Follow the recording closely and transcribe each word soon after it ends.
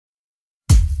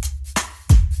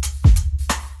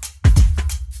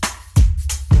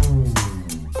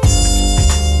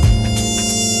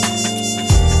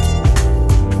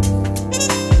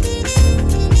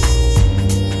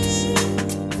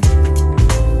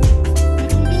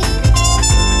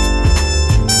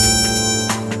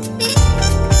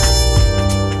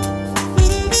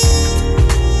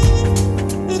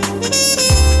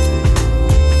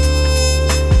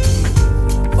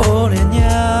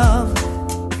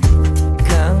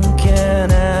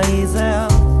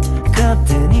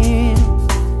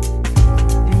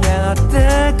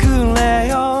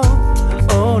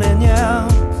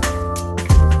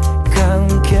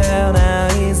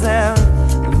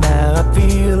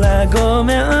はご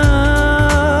めん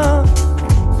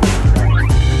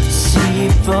尻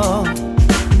尾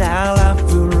なら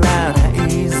振らな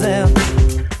いぜ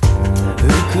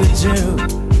服従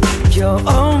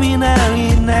興味な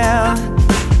いね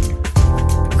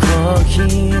コーヒ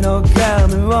ーのガ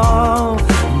ムを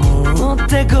持っ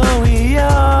てこいよ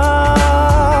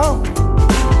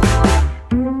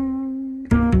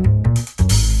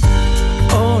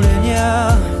俺に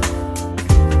ゃ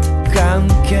関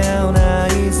係ない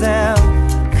ぜ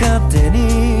勝手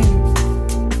に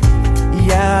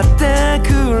やってく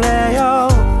れよ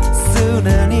す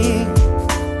でに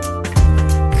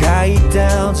書い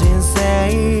た人生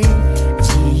自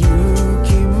由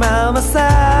気ままさ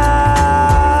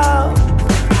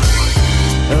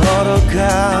愚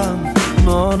か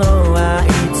者はい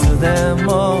つで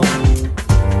も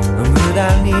無駄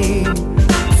に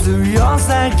強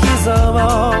さ競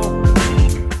う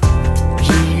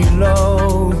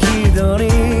色気取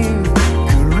り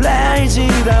クレイジ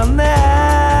ーだね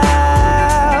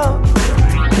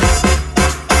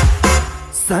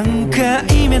3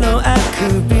回目のあ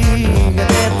くびが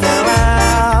出た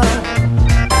ら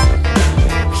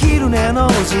昼寝の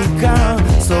時間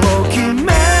そう決め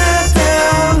て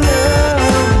る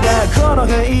んだこの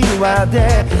平和で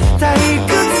退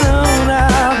屈な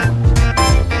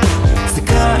世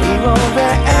界をベ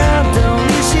ッドに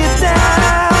して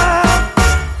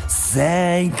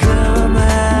Say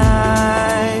goodnight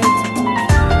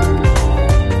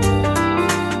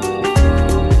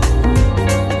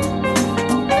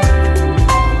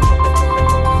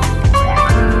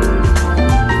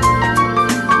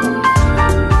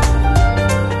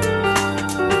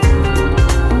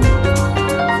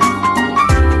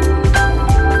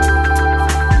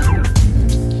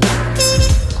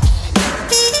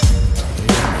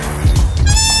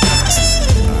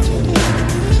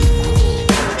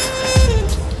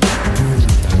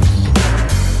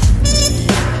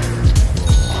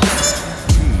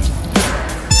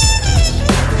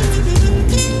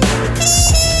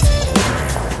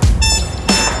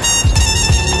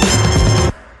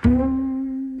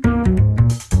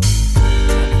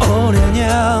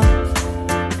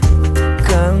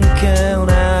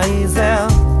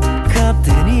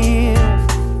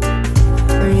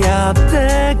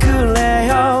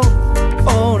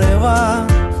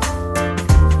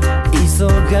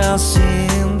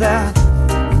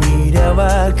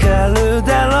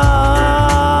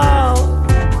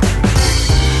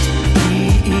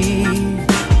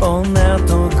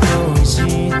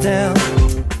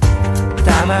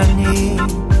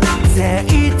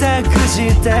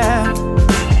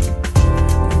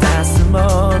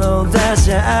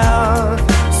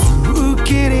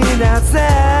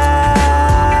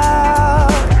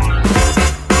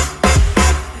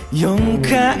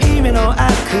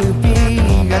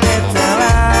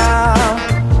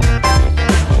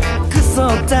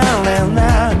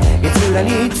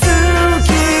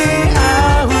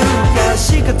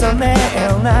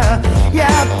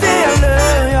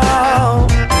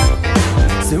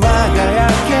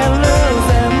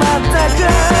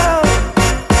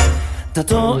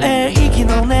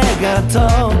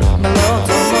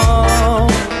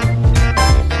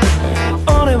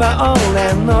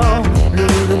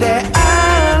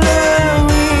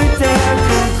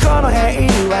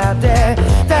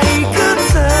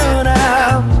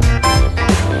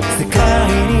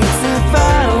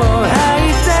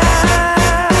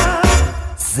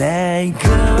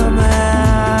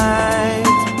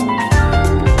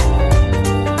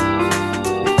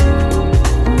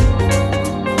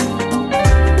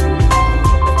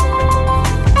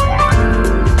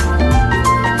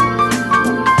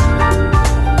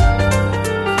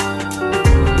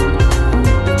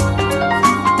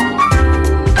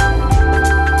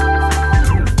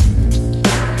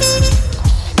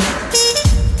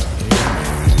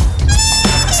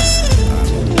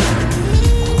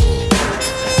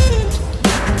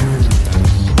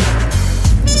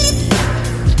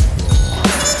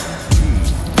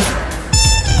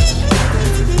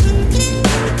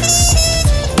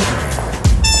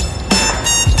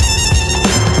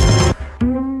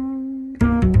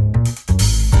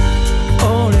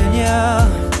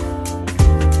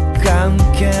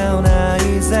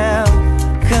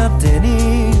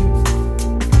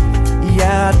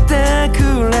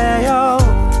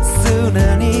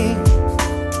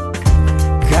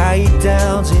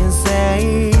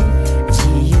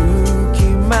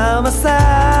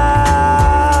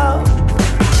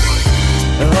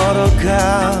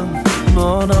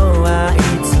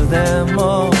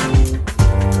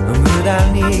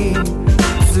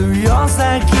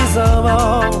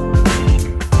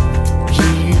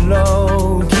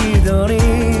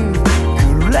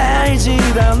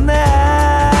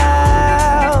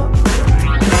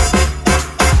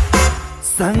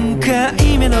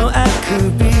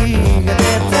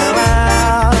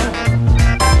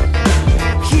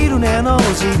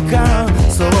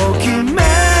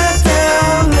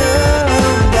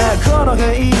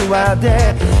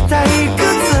で退屈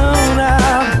な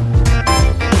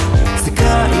世界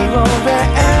をベッ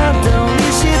ドに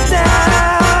した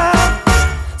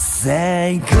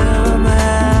Say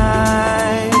goodnight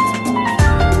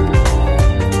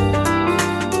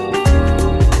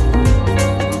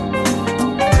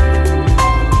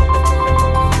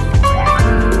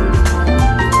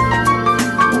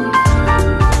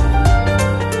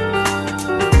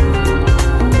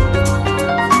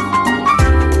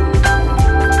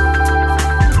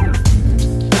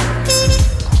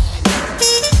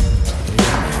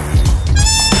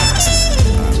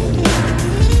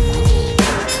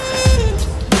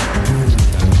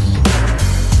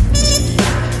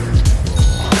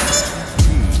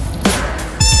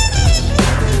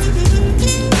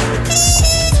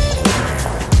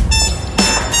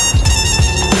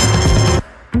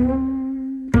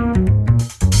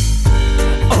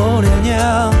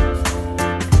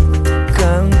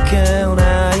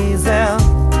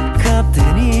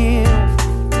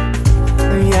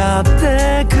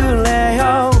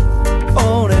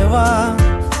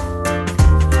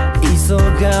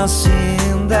忙しい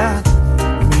んだ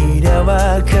見りゃ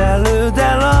わかる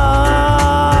だろ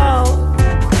う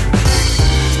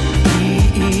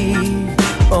いい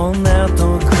女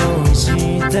と恋し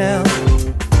て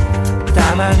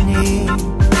たまに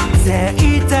贅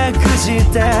沢し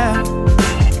て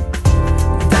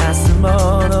出すも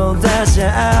の出し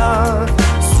ゃ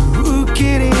すっき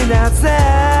りだぜ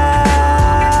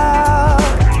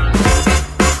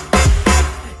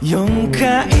4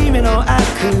回目のあ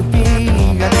くび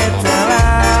が出た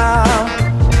ら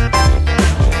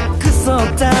クソ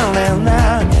だれ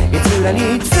な奴らに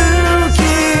付き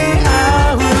合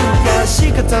うか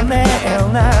仕方ねえ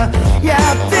なやっ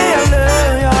てやる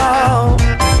よ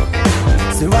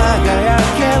世話が焼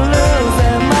けるぜ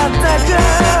まったく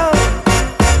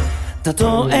た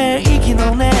とえ息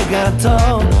の根が止ま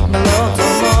ろうと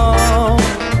も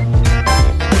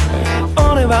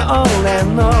俺は俺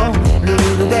のル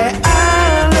ールで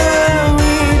歩い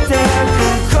て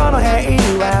くこの平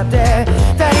和で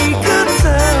退屈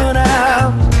な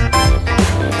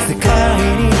世界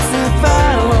にスパ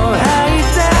を吐い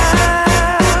た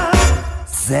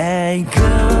Say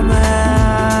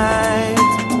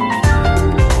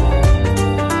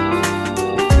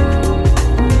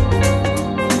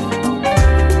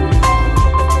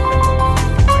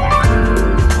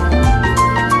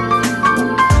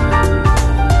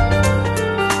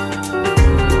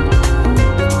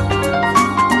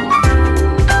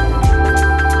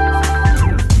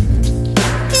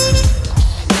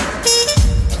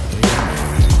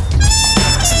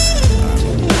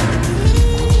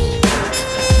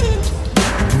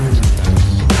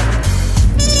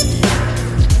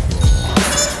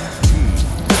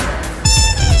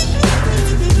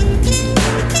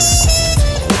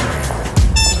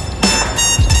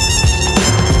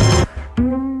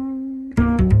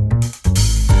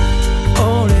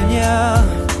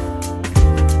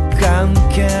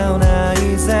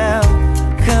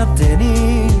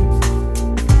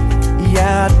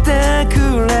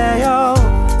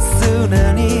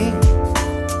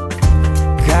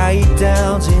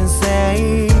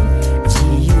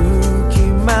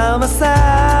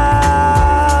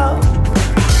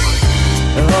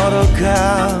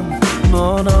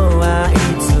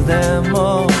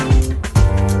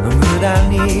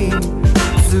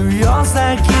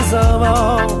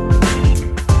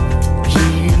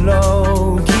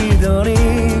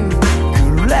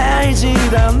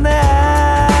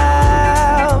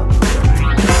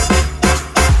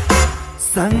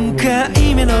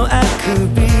回目のあく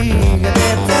びが出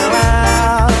た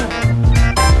ら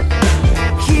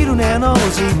昼寝の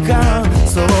時間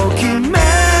そう決め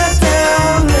て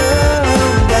るん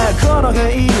だこの平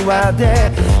和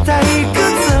で退屈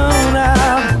な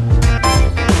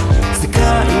世界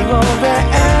をベッ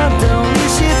ドに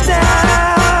した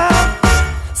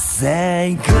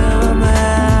Say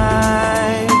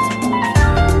goodnight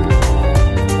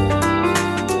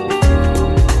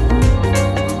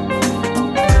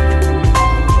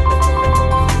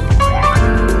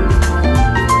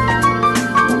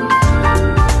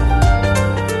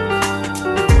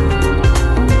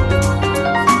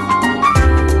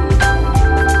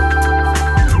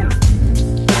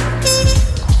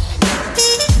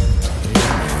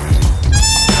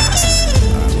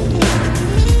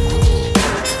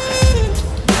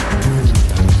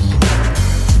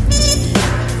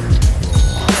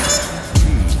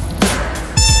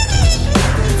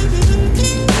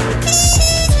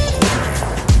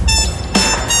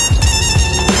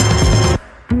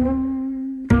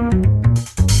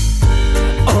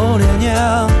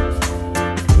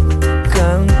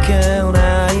関係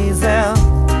ないぜ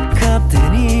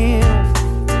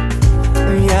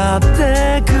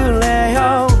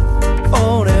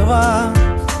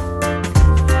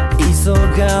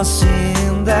し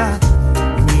んだ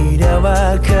見りゃ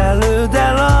わかる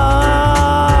だろ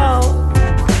う。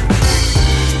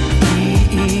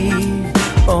いい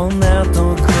女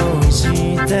と恋し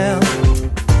て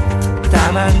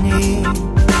たまに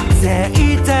贅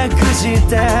沢し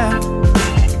て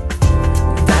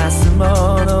出すも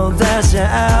の出しゃ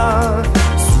う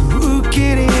すっき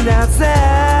りだぜ。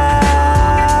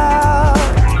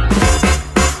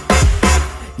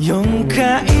4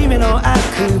回目のあ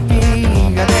くび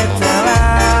が出たら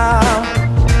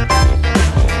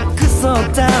クソ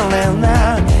だれな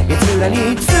いつらに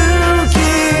付き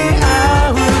合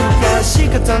うか仕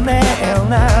方ねえ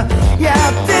なやっ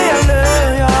てやる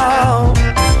よ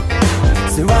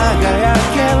世話が焼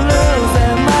けるぜ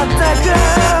まったく。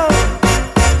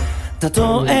たと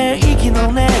え息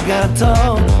の根が止ま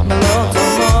ろうと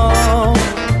も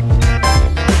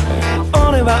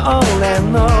俺は俺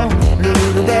のルー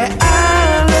ルで歩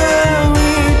い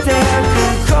て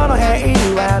くこの平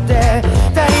和で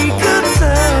退屈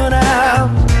な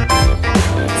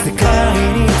世界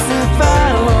にスパ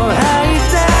を吐い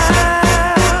た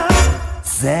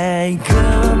Say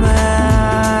goodnight。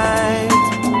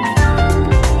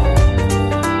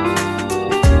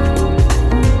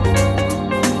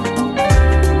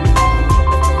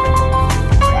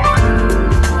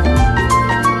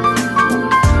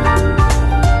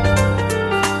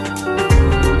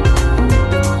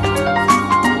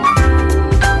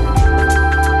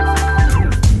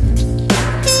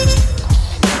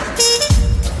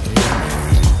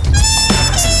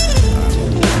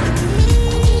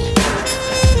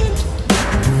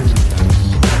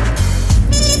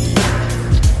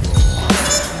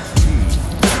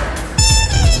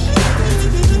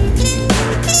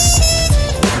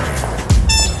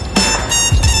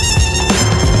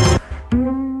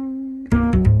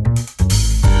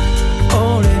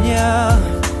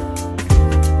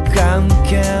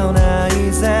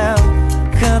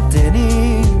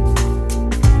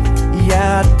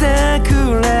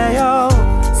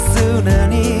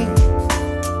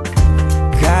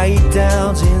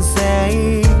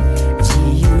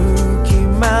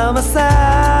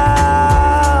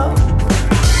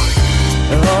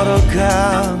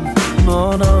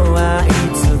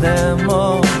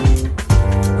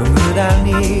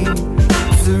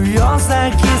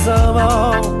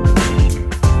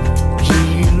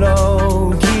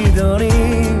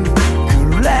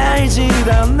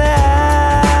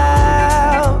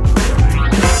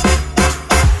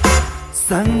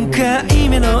3回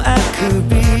目のあく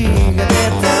びが出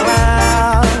た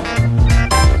ら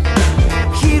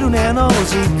昼寝の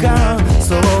時間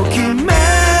そう決め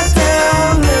て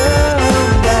るん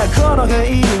だこの平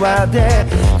和で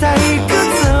退屈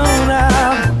な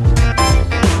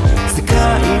世界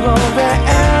をベ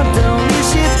ッドにし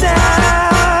た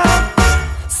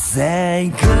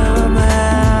Say goodnight。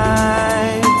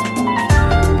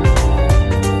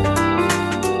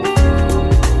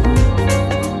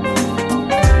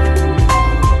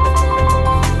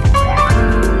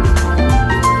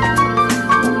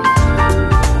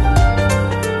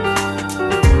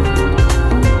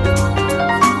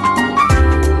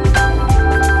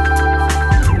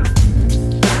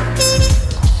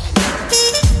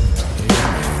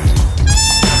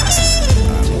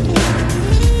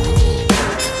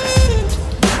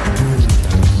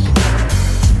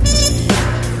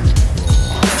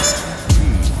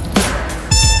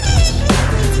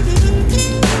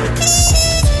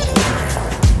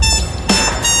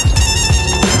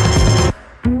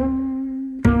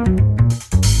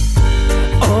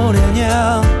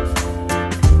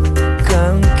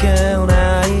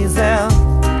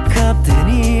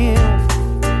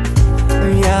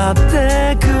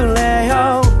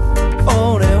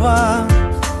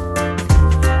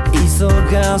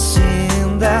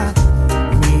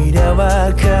見りゃ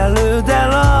わかるだ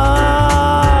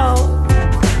ろう。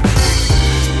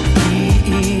い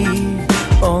い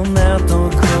女と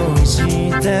恋し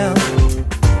て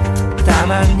た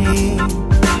まに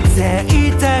贅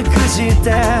沢して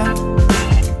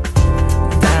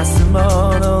出すも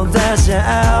の出し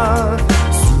ゃう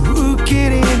すっき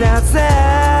りだぜ。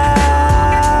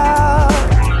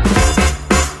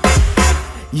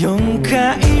4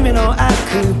回目のあ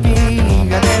くび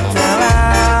が出たら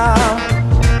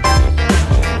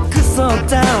クソ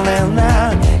だれな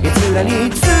いつらに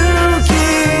付き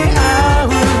合う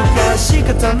か仕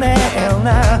方ねえな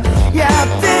や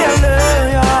ってやる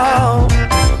よ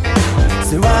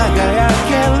世話が焼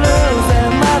けるぜ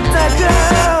まったく。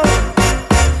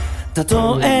た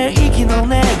とえ息の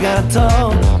根が止ま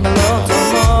ろうと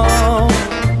も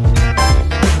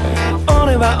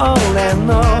俺は俺の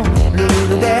ルー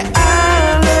ルで歩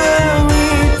い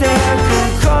て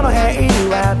くこの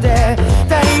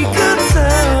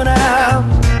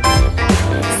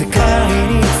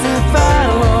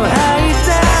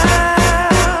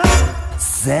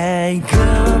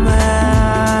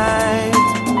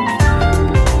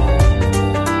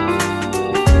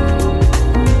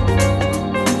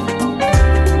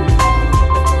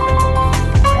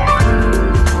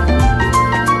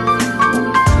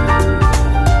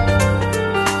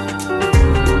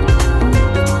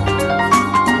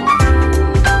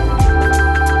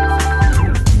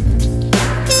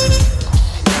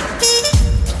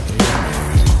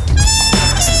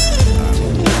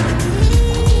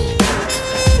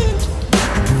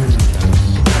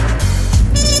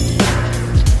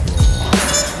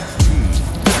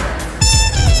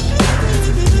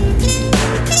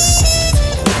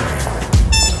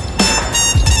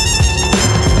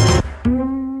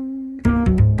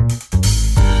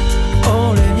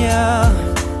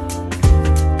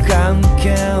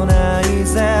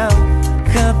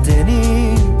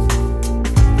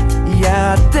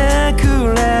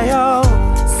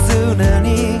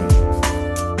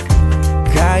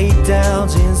た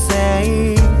人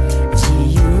生自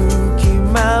由気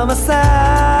ままさ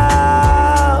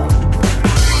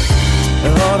愚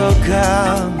か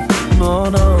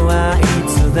者はい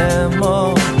つで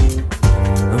も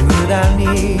無駄に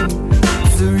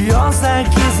強さ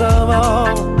刻も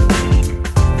う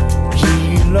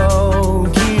広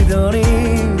気取り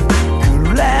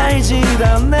クレイジー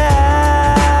だね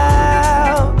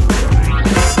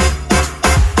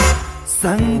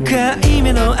3回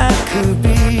目のあくび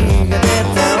が出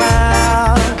た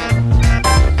ら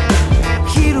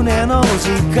昼寝の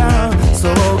時間そ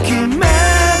う決め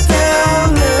てる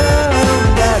ん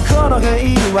だこの平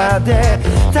和で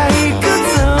退屈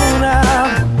な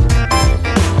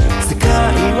世界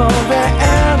をベッ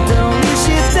ドにし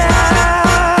た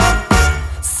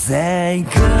Say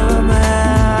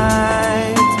goodnight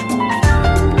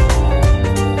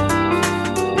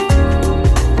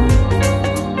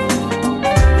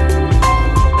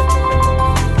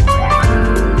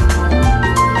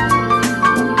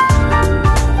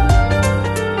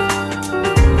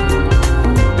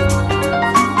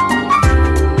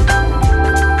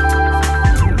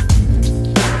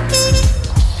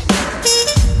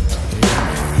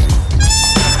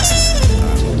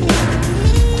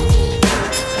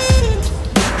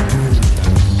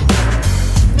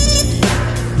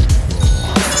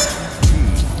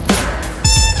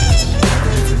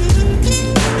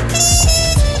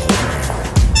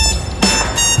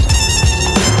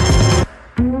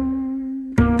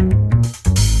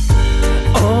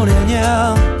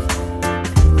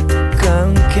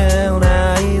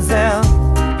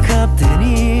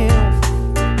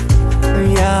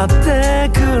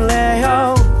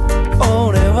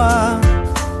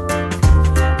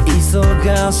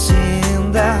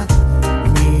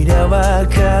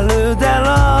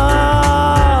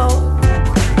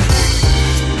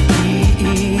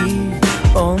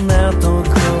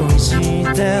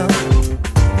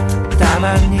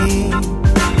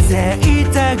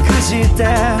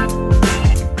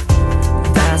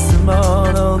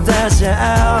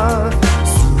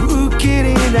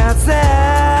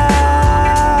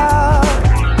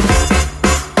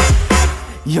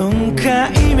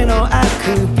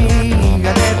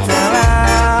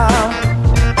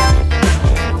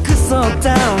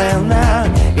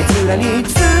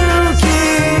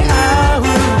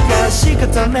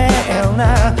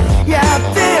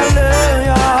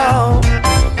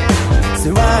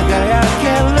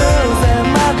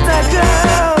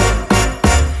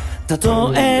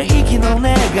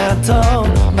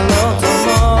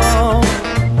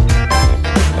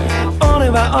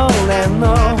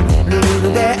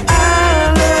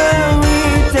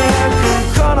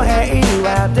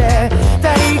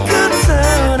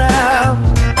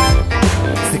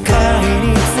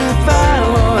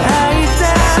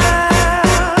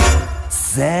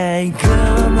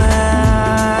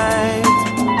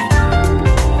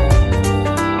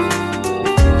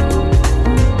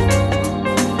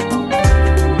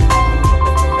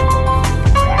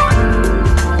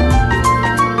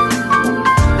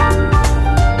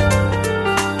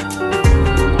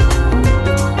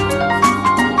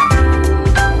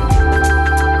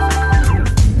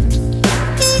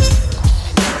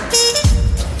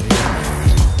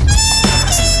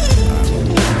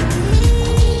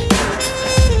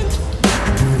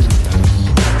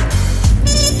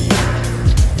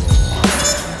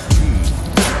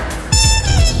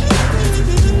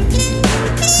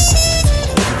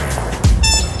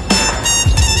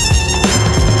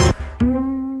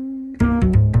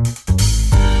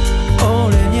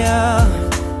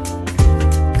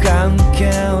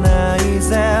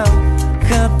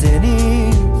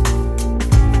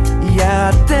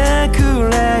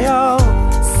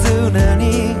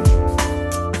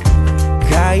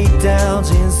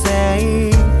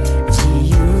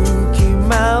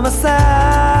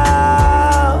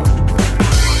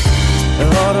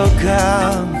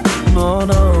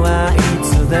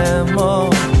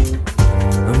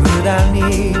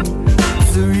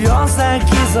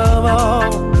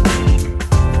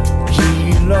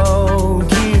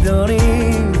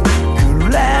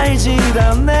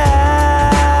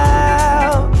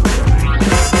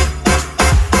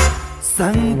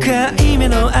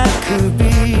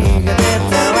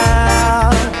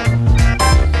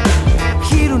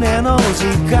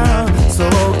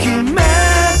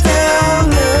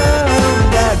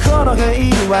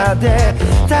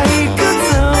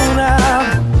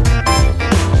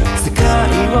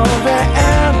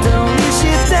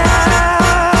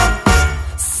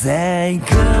Say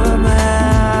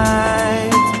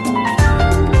goodnight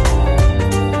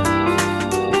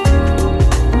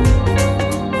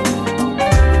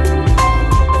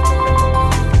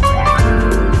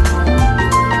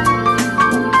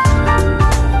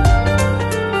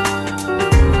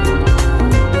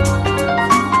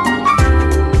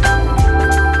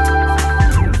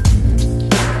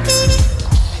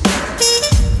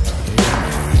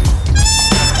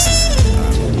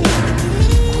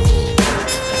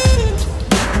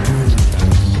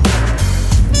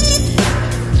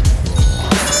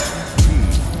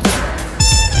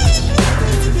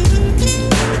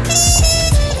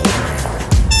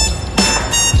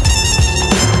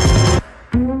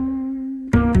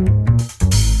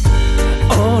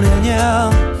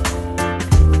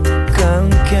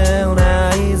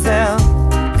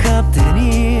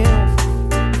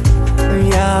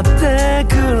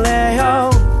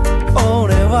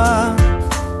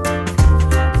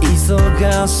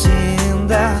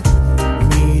だ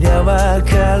見りゃわ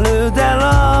かるだ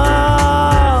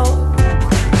ろう。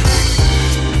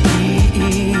い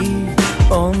い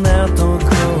女と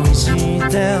恋し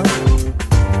て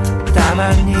た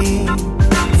まに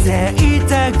贅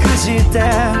沢して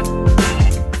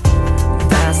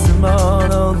出すも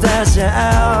の出し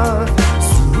ゃす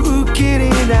っきり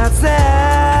だぜ。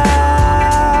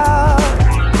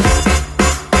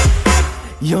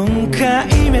4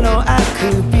回目のあ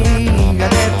くびが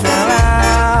出たら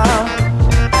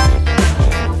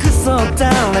クソだ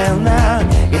れな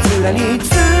奴らに付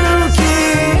き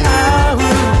合う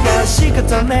か仕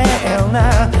方ねえな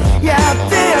やっ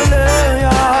てやるよ。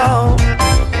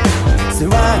世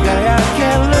話が焼け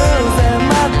るぜ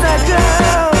まったく。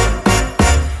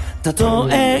たと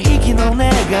え息の根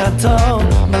が止ま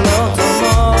ろうと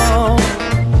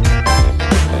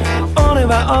も俺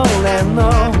は俺